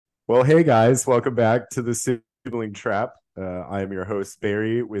Well, hey guys, welcome back to the Sibling Trap. I am your host,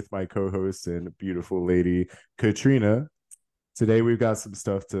 Barry, with my co host and beautiful lady, Katrina. Today, we've got some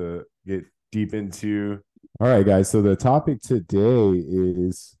stuff to get deep into. All right, guys. So, the topic today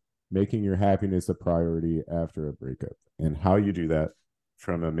is making your happiness a priority after a breakup and how you do that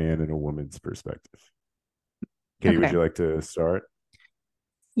from a man and a woman's perspective. Katie, would Okay. you like to start?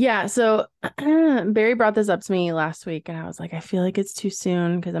 Yeah. So Barry brought this up to me last week, and I was like, I feel like it's too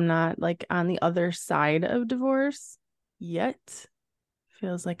soon because I'm not like on the other side of divorce yet.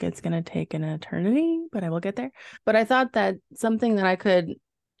 Feels like it's going to take an eternity, but I will get there. But I thought that something that I could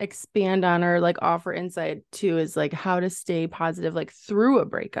expand on or like offer insight to is like how to stay positive like through a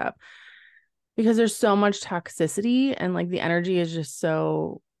breakup because there's so much toxicity and like the energy is just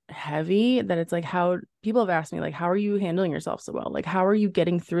so heavy that it's like how people have asked me like how are you handling yourself so well, like how are you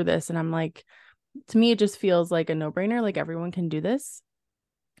getting through this, and I'm like, to me it just feels like a no-brainer, like everyone can do this.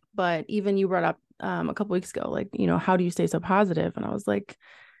 But even you brought up a couple weeks ago, like, how do you stay so positive, and I was like,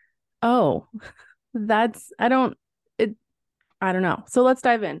 oh, that's I don't know. So let's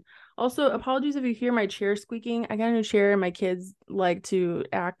dive in. Also, apologies if you hear my chair squeaking. I got a new chair and my kids like to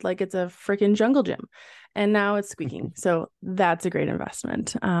act like it's a freaking jungle gym. And now it's squeaking. So that's a great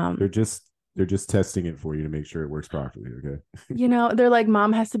investment. They're just testing it for you to make sure it works properly. Okay. They're like,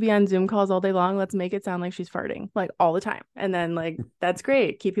 mom has to be on Zoom calls all day long. Let's make it sound like she's farting like all the time. And then like, that's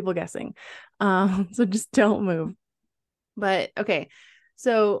great. Keep people guessing. So just don't move. But okay.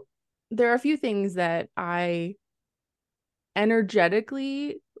 So there are a few things that I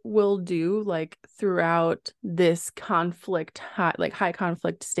energetically will do like throughout this high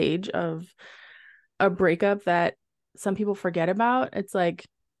conflict stage of a breakup that some people forget about. It's like,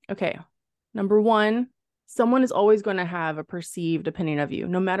 okay, number one, someone is always going to have a perceived opinion of you,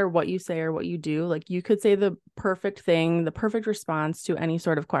 no matter what you say or what you do. Like you could say the perfect thing, the perfect response to any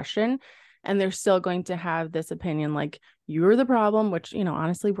sort of question, and they're still going to have this opinion like you're the problem, which,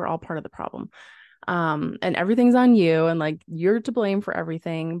 honestly, we're all part of the problem. And everything's on you and like you're to blame for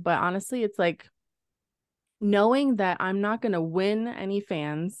everything. But honestly, it's like knowing that I'm not going to win any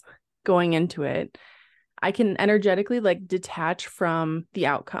fans going into it, I can energetically like detach from the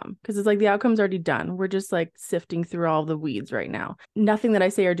outcome because it's like the outcome's already done. We're just like sifting through all the weeds right now. Nothing that I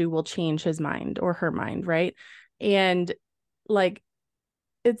say or do will change his mind or her mind, right? And like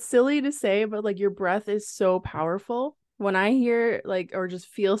it's silly to say, but like your breath is so powerful. When I hear like or just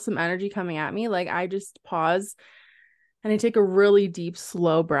feel some energy coming at me, like I just pause and I take a really deep,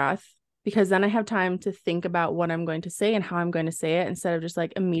 slow breath because then I have time to think about what I'm going to say and how I'm going to say it instead of just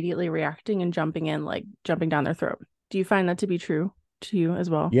like immediately reacting and jumping in, like jumping down their throat. Do you find that to be true to you as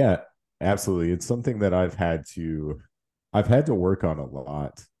well? Yeah, absolutely. It's something that I've had to work on a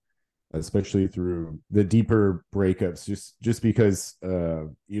lot, especially through the deeper breakups, just because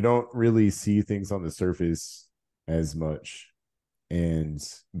you don't really see things on the surface as much. And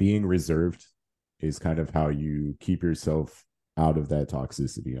being reserved is kind of how you keep yourself out of that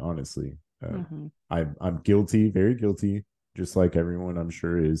toxicity, honestly. Mm-hmm. I'm guilty, very guilty, just like everyone I'm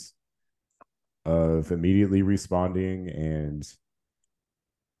sure is, of immediately responding and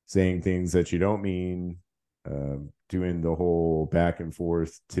saying things that you don't mean, doing the whole back and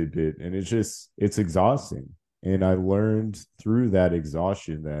forth tidbit, and it's exhausting. And I learned through that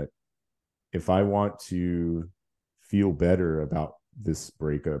exhaustion that if I want to feel better about this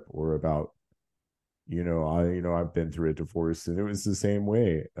breakup or about I've been through a divorce and it was the same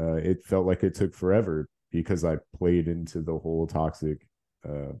way. It felt like it took forever because I played into the whole toxic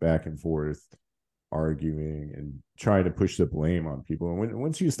back and forth arguing and trying to push the blame on people. And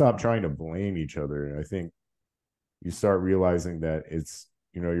once you stop trying to blame each other, I think you start realizing that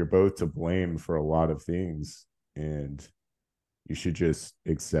you're both to blame for a lot of things, and you should just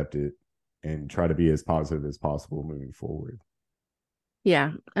accept it and try to be as positive as possible moving forward.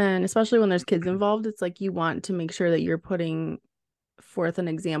 Yeah. And especially when there's kids involved, it's like you want to make sure that you're putting forth an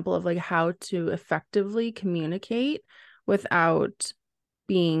example of like how to effectively communicate without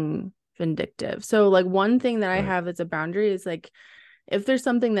being vindictive. So like one thing that I Right. have as a boundary is like if there's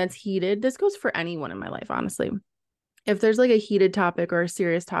something that's heated, this goes for anyone in my life, honestly. If there's like a heated topic or a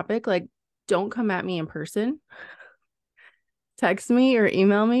serious topic, like don't come at me in person. Text me or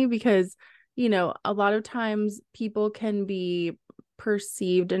email me because, a lot of times people can be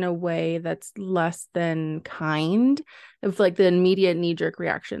perceived in a way that's less than kind of like the immediate knee-jerk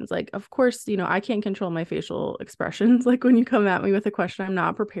reactions. Like, of course, I can't control my facial expressions. Like when you come at me with a question I'm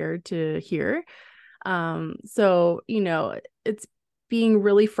not prepared to hear. So, it's being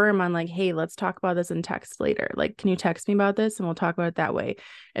really firm on like, hey, let's talk about this in text later. Like, can you text me about this and we'll talk about it that way?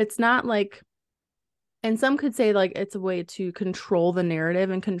 It's not like And some could say like it's a way to control the narrative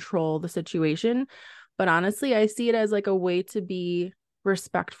and control the situation. But honestly, I see it as like a way to be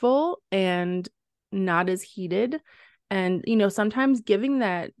respectful and not as heated. And sometimes giving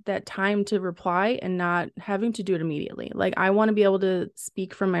that time to reply and not having to do it immediately. Like I want to be able to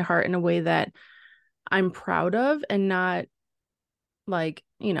speak from my heart in a way that I'm proud of and not like,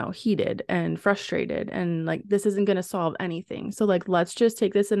 heated and frustrated and like this isn't going to solve anything. So like let's just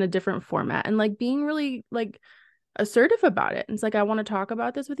take this in a different format and like being really like assertive about it. And it's like I want to talk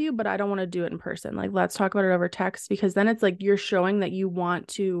about this with you, but I don't want to do it in person. Like let's talk about it over text because then it's like you're showing that you want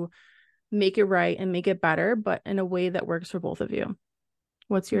to make it right and make it better, but in a way that works for both of you.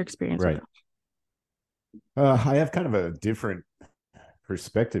 What's your experience with Right. it? I have kind of a different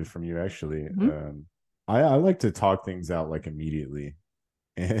perspective from you, actually. Mm-hmm. I like to talk things out like immediately.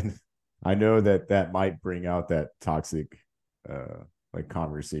 And I know that that might bring out that toxic like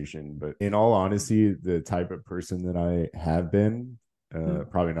conversation, but in all honesty, the type of person that I have been,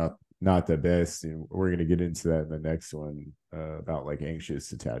 probably not the best. We're going to get into that in the next one, about like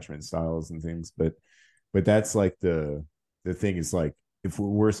anxious attachment styles and things, but that's like the thing is like if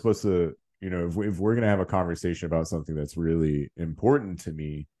we're supposed to, if we're going to have a conversation about something that's really important to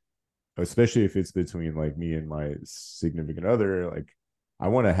me, especially if it's between like me and my significant other, like I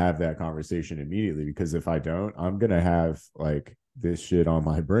want to have that conversation immediately, because if I don't, I'm going to have like this shit on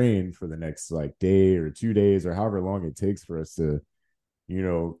my brain for the next like day or 2 days or however long it takes for us to,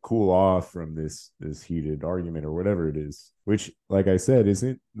 cool off from this heated argument or whatever it is, which like I said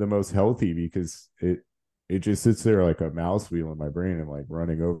isn't the most healthy, because it just sits there like a mouse wheel in my brain and like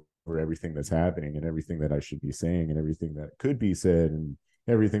running over everything that's happening and everything that I should be saying and everything that could be said and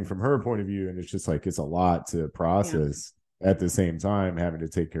everything from her point of view. And it's just like it's a lot to Yeah. process at the same time, having to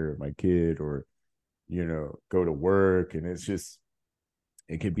take care of my kid or go to work. And it's just,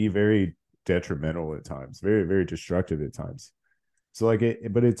 it can be very detrimental at times, very very destructive at times. So like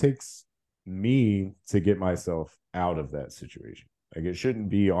but it takes me to get myself out of that situation. Like it shouldn't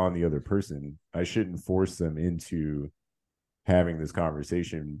be on the other person. I shouldn't force them into having this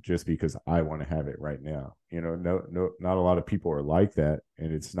conversation just because I want to have it right now. No, not a lot of people are like that,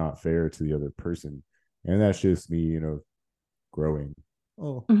 and it's not fair to the other person. And that's just me, growing.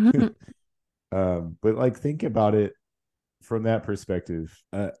 Oh, Mm-hmm. but like think about it from that perspective.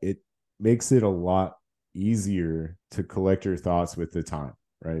 It makes it a lot easier to collect your thoughts with the time,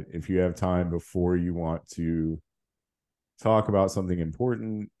 right? If you have time before you want to talk about something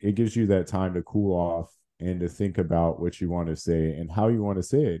important, it gives you that time to cool off and to think about what you want to say and how you want to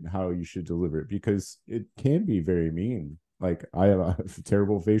say it and how you should deliver it, because it can be very mean. Like I have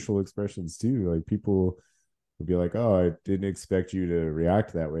terrible facial expressions too. Like people would be like, "Oh, I didn't expect you to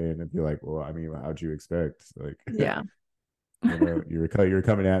react that way," and it'd be like, "Well, I mean, how'd you expect? Like, Yeah. you're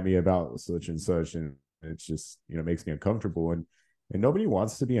coming at me about such and such, and it's just makes me uncomfortable." And nobody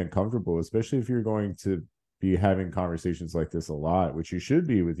wants to be uncomfortable, especially if you're going to be having conversations like this a lot, which you should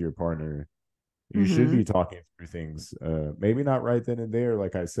be with your partner. You should Mm-hmm. be talking through things, maybe not right then and there,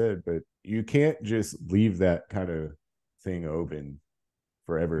 like I said, but you can't just leave that kind of thing open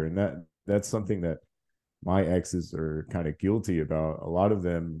forever. And that's something that my exes are kind of guilty about. A lot of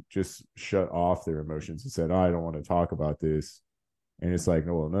them just shut off their emotions and said, "Oh, I don't want to talk about this." And it's like,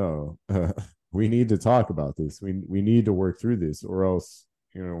 "No, well, no, we need to talk about this. We need to work through this, or else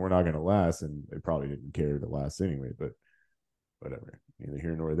we're not going to last." And they probably didn't care to last anyway. But whatever, neither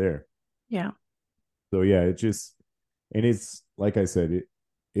here nor there. Yeah. So yeah, it just, and it's like I said,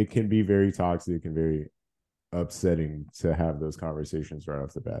 it can be very toxic and very upsetting to have those conversations right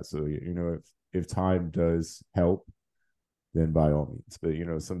off the bat. So if time does help, then by all means.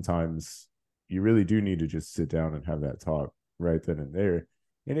 But sometimes you really do need to just sit down and have that talk right then and there.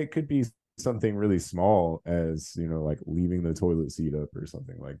 And it could be something really small as, like leaving the toilet seat up or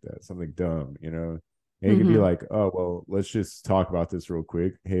something like that, something dumb. And it could be Mm-hmm. like, "Oh, well, let's just talk about this real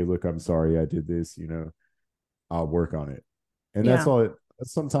quick. Hey, look, I'm sorry I did this. I'll work on it." And that's Yeah. all it,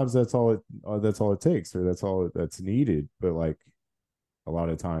 sometimes that's all it takes, or that's all that's needed. But like a lot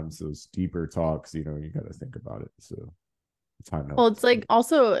of times those deeper talks, you got to think about it. So time Well, it's helps. like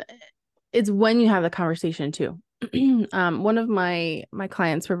also it's when you have the conversation too. One of my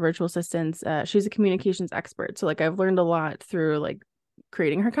clients for virtual assistants, she's a communications expert. So like I've learned a lot through like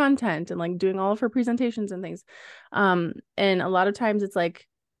creating her content and like doing all of her presentations and things. And a lot of times it's like,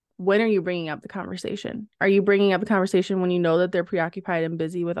 when are you bringing up the conversation? Are you bringing up the conversation when you know that they're preoccupied and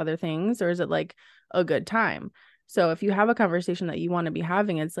busy with other things, or is it like a good time? So if you have a conversation that you want to be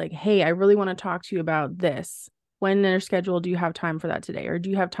having, it's like, hey, I really want to talk to you about this. When in their schedule do you have time for that today? Or do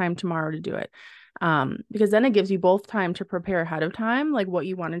you have time tomorrow to do it? Because then it gives you both time to prepare ahead of time, like what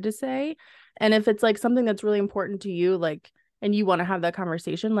you wanted to say. And if it's like something that's really important to you, like, and you want to have that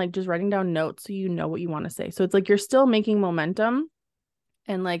conversation, like just writing down notes so you know what you want to say. So it's like you're still making momentum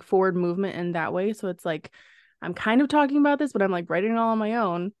and like forward movement in that way. So it's like I'm kind of talking about this, but I'm like writing it all on my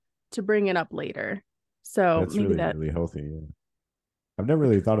own to bring it up later. So That's maybe really, that. really healthy. Yeah. I've never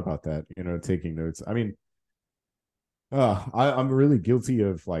really thought about that, taking notes. I mean, I'm really guilty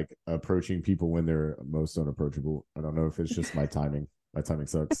of like approaching people when they're most unapproachable. I don't know if it's just my timing. My timing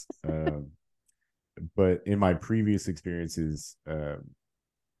sucks. But in my previous experiences,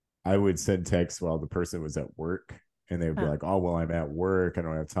 I would send texts while the person was at work, and they would be Uh, like, "Oh, well, I'm at work. I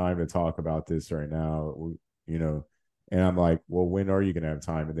don't have time to talk about this right now." You know, and I'm like, "Well, when are you going to have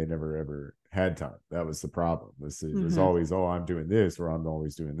time?" And they never ever had time. That was the problem. This is mm-hmm. always, "Oh, I'm doing this," or "I'm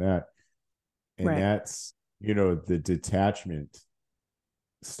always doing that," and Right. that's the detachment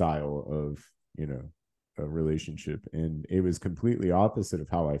style of a relationship, and it was completely opposite of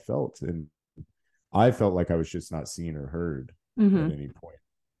how I felt, and I felt like I was just not seen or heard at Mm-hmm. any point.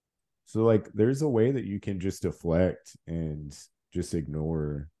 So like there's a way that you can just deflect and just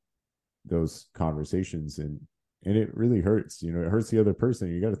ignore those conversations, and it really hurts. It hurts the other person.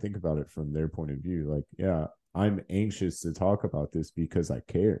 You got to think about it from their point of view. Like, yeah, I'm anxious to talk about this because I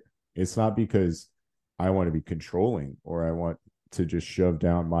care. It's not because I want to be controlling or I want to just shove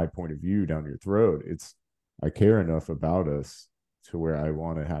down my point of view down your throat. It's I care enough about us to where I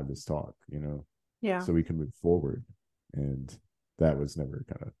want to have this talk, Yeah. so we can move forward. And that was never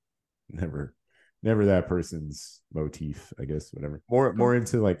never that person's motif, I guess. Whatever, more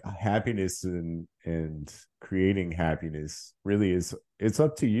into like happiness and creating happiness really is, it's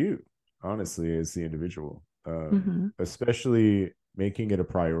up to you, honestly, as the individual. Mm-hmm. Especially making it a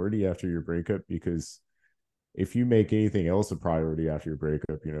priority after your breakup, because if you make anything else a priority after your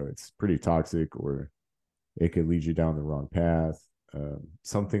breakup, it's pretty toxic, or it could lead you down the wrong path.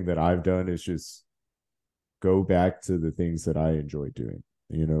 Something that I've done is just go back to the things that I enjoy doing.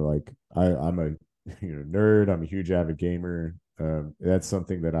 Like I'm a nerd. I'm a huge avid gamer. That's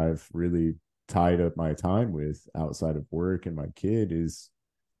something that I've really tied up my time with outside of work, and my kid is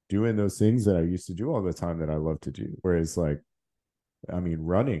doing those things that I used to do all the time that I love to do. Whereas like, I mean,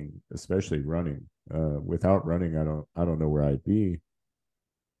 running, especially running. Without running, I don't know where I'd be.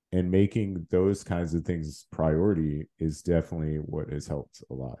 And making those kinds of things priority is definitely what has helped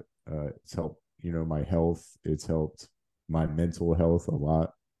a lot. It's helped, my health. It's helped my mental health a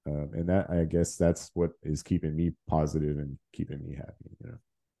lot. And that, I guess, that's what is keeping me positive and keeping me happy.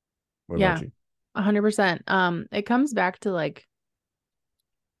 What about Yeah. you? 100%. It comes back to like,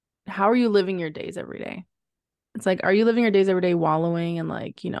 how are you living your days every day? It's like, are you living your days every day wallowing and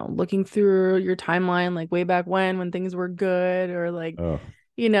like, looking through your timeline, like way back when things were good, or like, Oh,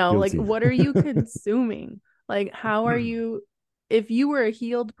 like guilty. what are you consuming? Like, how are you, if you were a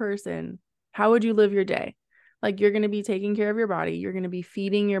healed person, how would you live your day? Like, you're going to be taking care of your body. You're going to be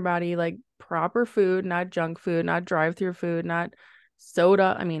feeding your body like proper food, not junk food, not drive-through food, not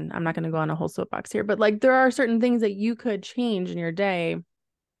soda. I mean, I'm not going to go on a whole soapbox here, but like there are certain things that you could change in your day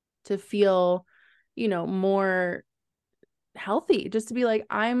to feel, more healthy, just to be like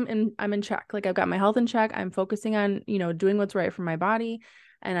I'm in check, like I've got my health in check, I'm focusing on doing what's right for my body,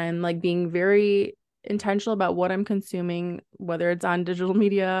 and I'm like being very intentional about what I'm consuming, whether it's on digital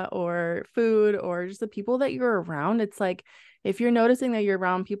media or food or just the people that you're around. It's like if you're noticing that you're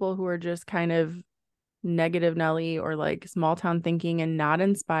around people who are just kind of negative Nelly or like small town thinking and not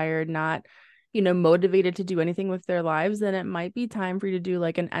inspired, not motivated to do anything with their lives, then it might be time for you to do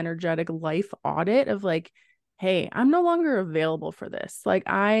like an energetic life audit of like, hey, I'm no longer available for this. Like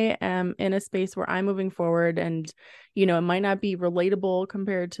I am in a space where I'm moving forward, and it might not be relatable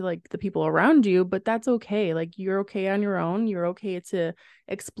compared to like the people around you, but that's okay. Like you're okay on your own. You're okay to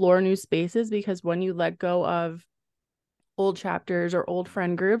explore new spaces, because when you let go of old chapters or old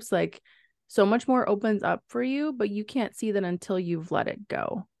friend groups, like so much more opens up for you, but you can't see that until you've let it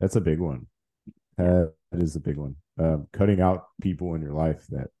go. That's a big one. Yeah. That is a big one. Cutting out people in your life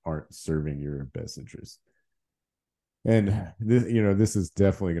that aren't serving your best interest. And this is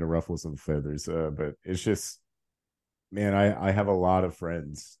definitely going to ruffle some feathers, but it's just, man, I have a lot of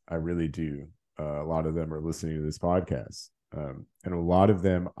friends. I really do. A lot of them are listening to this podcast. And a lot of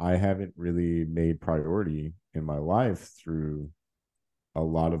them I haven't really made priority in my life through a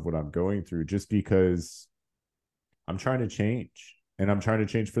lot of what I'm going through, just because I'm trying to change, and I'm trying to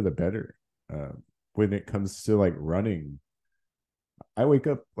change for the better. When it comes to like running, I wake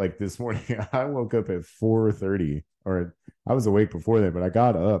up like this morning. I woke up at 4:30, or I was awake before that, but I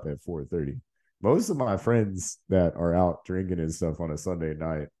got up at 4:30, most of my friends that are out drinking and stuff on a Sunday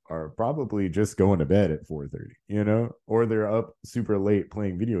night are probably just going to bed at 4:30, or they're up super late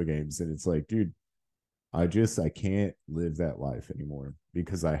playing video games. And it's like, dude, I can't live that life anymore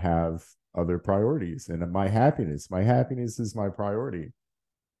because I have other priorities and my happiness is my priority.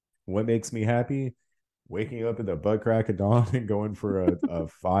 What makes me happy? Waking up at the butt crack of dawn and going for a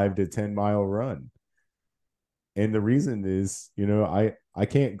 5 to 10 mile run. And the reason is, I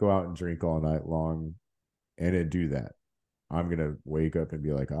can't go out and drink all night long and then do that. I'm gonna wake up and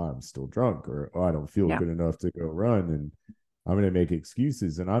be like, oh, I'm still drunk, or oh, I don't feel Yeah. good enough to go run, and I'm gonna make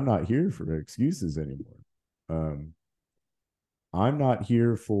excuses, and I'm not here for excuses anymore. Um, I'm not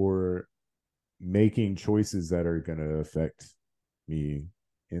here for making choices that are gonna affect me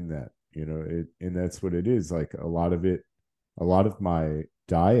in that, and that's what it is. Like a lot of my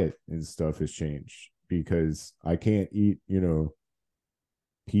diet and stuff has changed because I can't eat,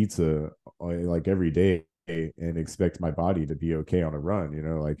 pizza like every day and expect my body to be okay on a run.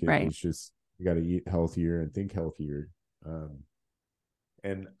 Like Right. it's just you got to eat healthier and think healthier.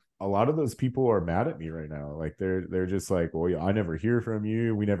 And a lot of those people are mad at me right now. Like they're just like, well, I never hear from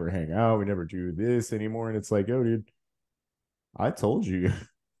you. We never hang out. We never do this anymore. And it's like, oh, dude, I told you,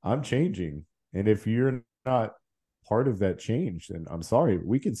 I'm changing. And if you're not part of that change, then I'm sorry.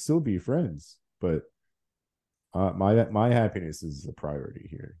 We can still be friends, but my happiness is the priority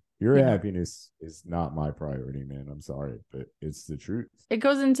here. Your Yeah. happiness is not my priority, man. I'm sorry, but it's the truth. It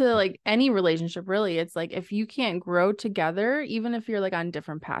goes into like any relationship, really. It's like if you can't grow together, even if you're like on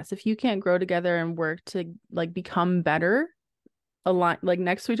different paths, if you can't grow together and work to like become better, align like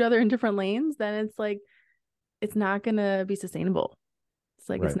next to each other in different lanes, then it's like it's not gonna be sustainable. It's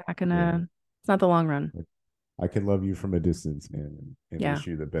like Right. Yeah. it's not the long run. Like, I can love you from a distance, man, and Yeah. wish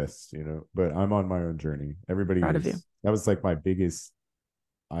you the best, but I'm on my own journey. Everybody Proud of you. is. That was like my biggest,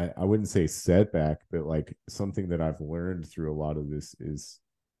 I wouldn't say setback, but like something that I've learned through a lot of this is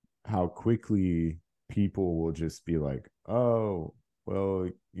how quickly people will just be like, oh, well,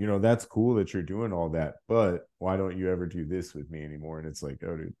 that's cool that you're doing all that, but why don't you ever do this with me anymore? And it's like,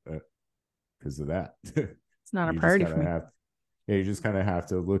 oh, dude, because of that. It's not a you just priority kind for of me. have, yeah, you just kind of have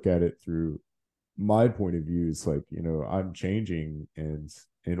to look at it through my point of view. It's like, I'm changing, and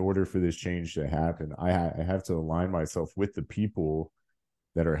in order for this change to happen, I have to align myself with the people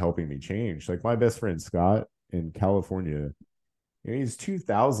that are helping me change. Like my best friend Scott in California, he's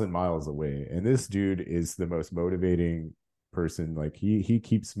 2,000 miles away, and this dude is the most motivating person. Like he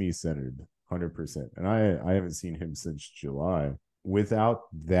keeps me centered 100%, and I haven't seen him since July. Without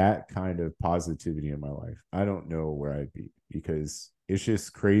that kind of positivity in my life, I don't know where I'd be, because it's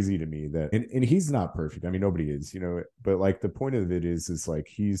just crazy to me that, and he's not perfect. I mean, nobody is, but like the point of it is like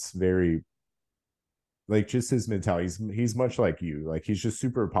he's very, like, just his mentality. He's much like you. Like he's just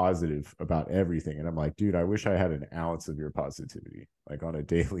super positive about everything. And I'm like, dude, I wish I had an ounce of your positivity, like on a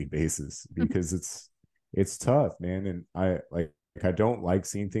daily basis, because it's tough, man. And I don't like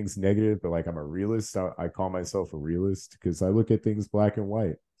seeing things negative, but like I'm a realist. I call myself a realist because I look at things black and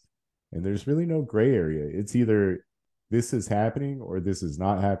white, and there's really no gray area. It's either this is happening or this is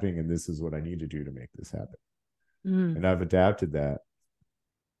not happening, and this is what I need to do to make this happen. Mm. And I've adapted that,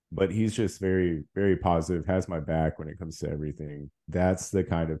 but he's just very, very positive, has my back when it comes to everything. That's the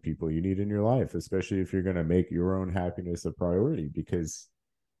kind of people you need in your life, especially if you're going to make your own happiness a priority. Because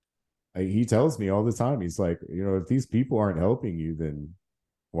he tells me all the time, he's like, if these people aren't helping you, then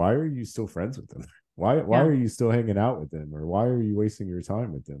why are you still friends with them? Why Yeah. are you still hanging out with them, or why are you wasting your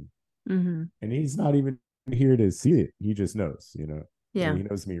time with them? Hmm. And he's not even here to see it. He just knows, and Yeah. he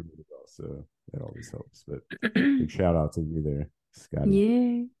knows me really well, so that always helps. But big shout out to you there, Scotty.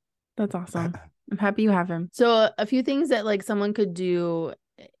 Yeah. That's awesome. I'm happy you have him. So a few things that like someone could do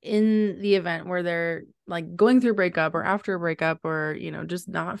in the event where they're like going through a breakup or after a breakup or, just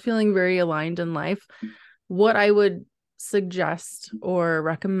not feeling very aligned in life. What I would suggest or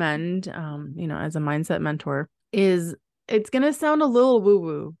recommend, as a mindset mentor is it's going to sound a little woo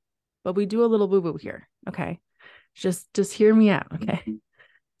woo, but we do a little woo woo here. Okay. Just hear me out. Okay.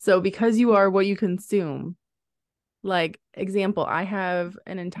 So because you are what you consume, like example, I have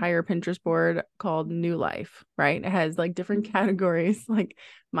an entire Pinterest board called New Life, right? It has like different categories, like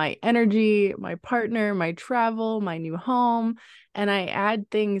my energy, my partner, my travel, my new home, and I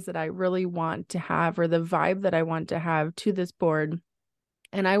add things that I really want to have or the vibe that I want to have to this board,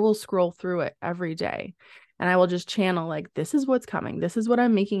 and I will scroll through it every day. And I will just channel like this is what's coming. This is what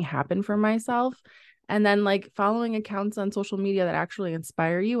I'm making happen for myself. And then like following accounts on social media that actually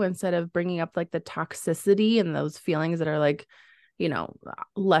inspire you instead of bringing up like the toxicity and those feelings that are like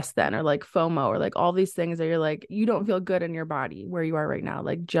less than, or like FOMO, or like all these things that you're like, you don't feel good in your body where you are right now,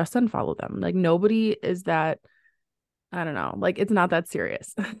 like just unfollow them. Like nobody is that, I don't know, like it's not that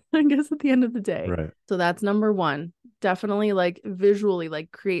serious, I guess, at the end of the day. Right. So that's number one. Definitely like visually,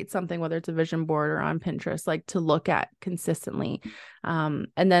 like create something, whether it's a vision board or on Pinterest, like to look at consistently. And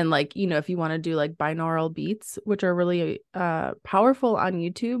then like, if you want to do like binaural beats, which are really powerful on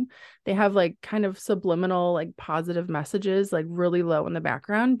YouTube, they have like kind of subliminal, like positive messages, like really low in the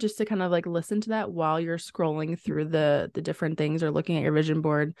background, just to kind of like listen to that while you're scrolling through the different things or looking at your vision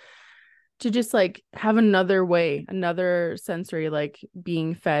board, to just like have another way, another sensory, like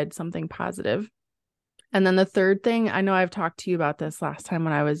being fed something positive. And then the third thing, I know I've talked to you about this last time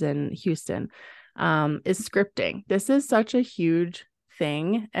when I was in Houston, is scripting. This is such a huge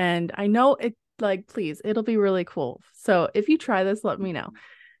thing. And I know it, like, please, it'll be really cool. So if you try this, let me know.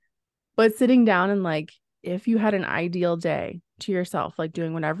 But sitting down and like, if you had an ideal day to yourself, like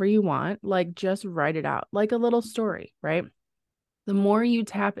doing whatever you want, like just write it out like a little story, right? The more you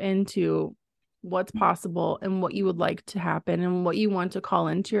tap into what's possible and what you would like to happen and what you want to call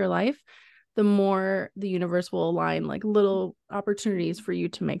into your life, the more the universe will align like little opportunities for you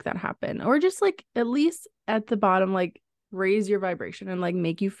to make that happen. Or just like at least at the bottom, like raise your vibration and like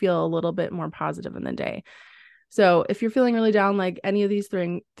make you feel a little bit more positive in the day. So if you're feeling really down, like any of these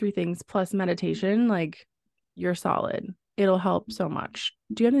three things plus meditation, like you're solid. It'll help so much.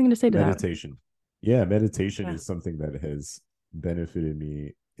 Do you have anything to say to that? Meditation. Yeah, meditation Yeah. is something that has benefited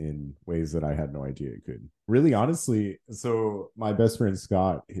me in ways that I had no idea it could. Really, honestly, so my best friend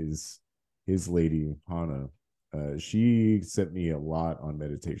Scott, his lady Hannah, she sent me a lot on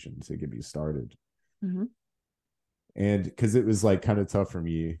meditation to get me started. Mm-hmm. And because it was like kind of tough for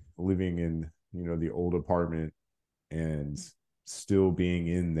me living in, the old apartment and still being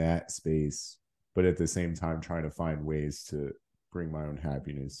in that space, but at the same time trying to find ways to bring my own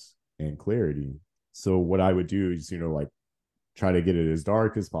happiness and clarity. So what I would do is, like try to get it as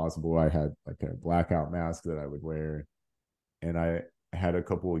dark as possible. I had like a blackout mask that I would wear, and I had a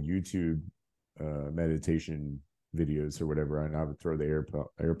couple of YouTube meditation videos or whatever, and I would throw the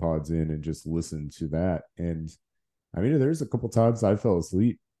AirPods in and just listen to that. And I mean, there's a couple times I fell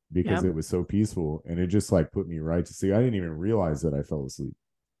asleep because Yep. it was so peaceful, and it just like put me right to sleep. I didn't even realize that I fell asleep.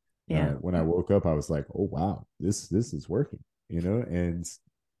 Yeah. When I woke up, I was like, "Oh wow, this is working," And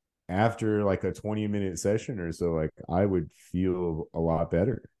after like a 20-minute session or so, like I would feel a lot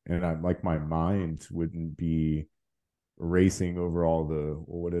better, and I'm like my mind wouldn't be racing over all the,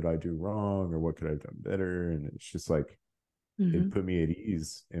 well, what did I do wrong or what could I have done better, and it's just like it Mm-hmm. put me at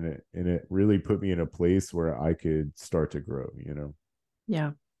ease, and it really put me in a place where I could start to grow.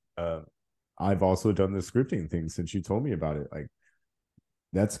 Yeah. uh, I've also done the scripting thing since you told me about it. Like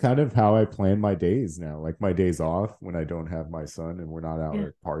that's kind of how I plan my days now. Like my days off when I don't have my son and we're not out Yeah.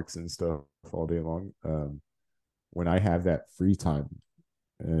 at parks and stuff all day long. When I have that free time,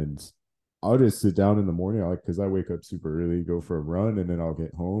 and I'll just sit down in the morning, like because I wake up super early, go for a run, and then I'll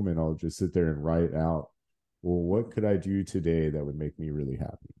get home and I'll just sit there and write out, well, what could I do today that would make me really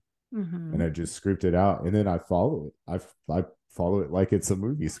happy? And Mm-hmm. I just script it out, and then I follow it. I follow it like it's a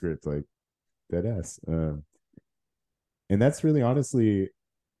movie script, like dead ass. And that's really honestly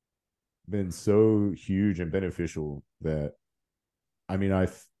been so huge and beneficial that I mean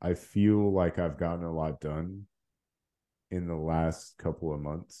I feel like I've gotten a lot done in the last couple of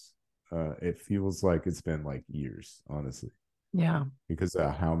months. It feels like it's been like years, honestly, Yeah. because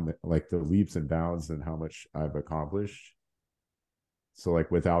how like the leaps and bounds and how much I've accomplished. So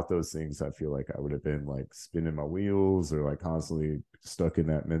like without those things, I feel like I would have been like spinning my wheels or like constantly stuck in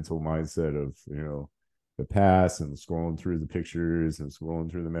that mental mindset of the past and scrolling through the pictures and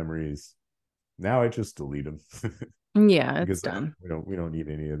scrolling through the memories. Now I just delete them Yeah, it's because done. we don't need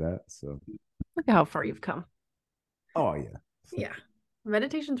any of that. So Look at how far you've come. oh yeah, Yeah.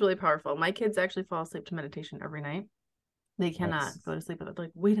 Meditation's really powerful. My kids actually fall asleep to meditation every night. They cannot nice. go to sleep with it. They're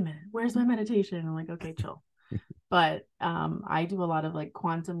like, wait a minute, where's my meditation? I'm like, okay, chill. But I do a lot of like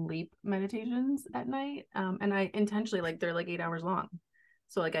quantum leap meditations at night. And I intentionally, like, they're like 8 hours long.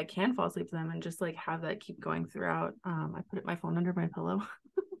 So like I can fall asleep to them and just like have that keep going throughout. I put my phone under my pillow.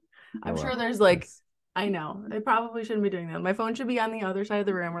 Oh I'm sure wow, there's like, nice. I know they probably shouldn't be doing that. My phone should be on the other side of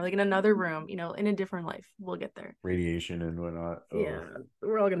the room or like in another room, in a different life. We'll get there. Radiation and whatnot. Yeah, Oh,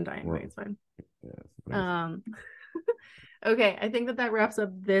 we're all gonna die anyway. well, It's fine. yeah, whatever. Um, okay, I think that wraps up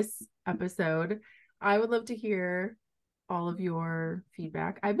this episode. I would love to hear all of your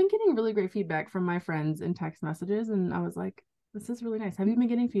feedback. I've been getting really great feedback from my friends in text messages, and I was like, this is really nice. Have you been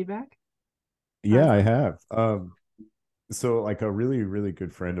getting feedback? How's Yeah, I that? have. So like a really really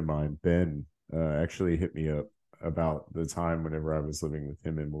good friend of mine, Ben, actually hit me up about the time whenever I was living with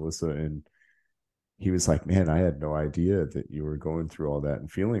him and Melissa, and he was like, "Man, I had no idea that you were going through all that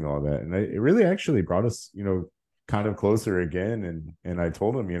and feeling all that," and it really actually brought us, kind of closer again. And I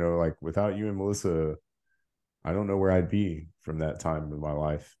told him, like without you and Melissa, I don't know where I'd be from that time in my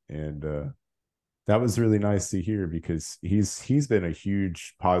life, and that was really nice to hear because he's been a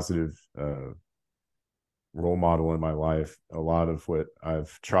huge positive role model in my life. A lot of what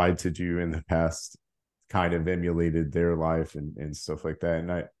I've tried to do in the past kind of emulated their life and stuff like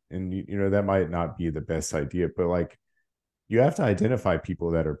that. And that might not be the best idea, but like you have to identify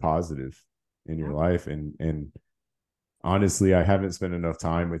people that are positive in your Yeah. life. And honestly, I haven't spent enough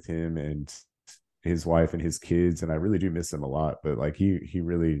time with him and his wife and his kids, and I really do miss him a lot. But like he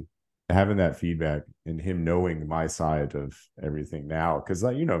really having that feedback and him knowing my side of everything now, because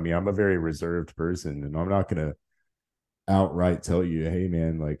like me, I'm a very reserved person, and I'm not gonna outright tell you, hey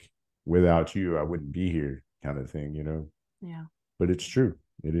man, like without you, I wouldn't be here, kind of thing. Yeah. But it's true.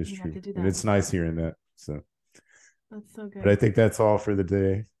 It is You got true, to do and that. it's nice hearing that. So, That's so but I good. think that's all for the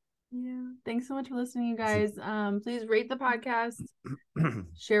day. Yeah. Thanks so much for listening, you guys. Please rate the podcast,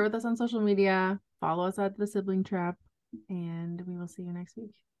 share with us on social media, follow us at the Sibling Trap, and we will see you next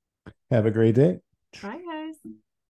week. Have a great day. Bye, guys.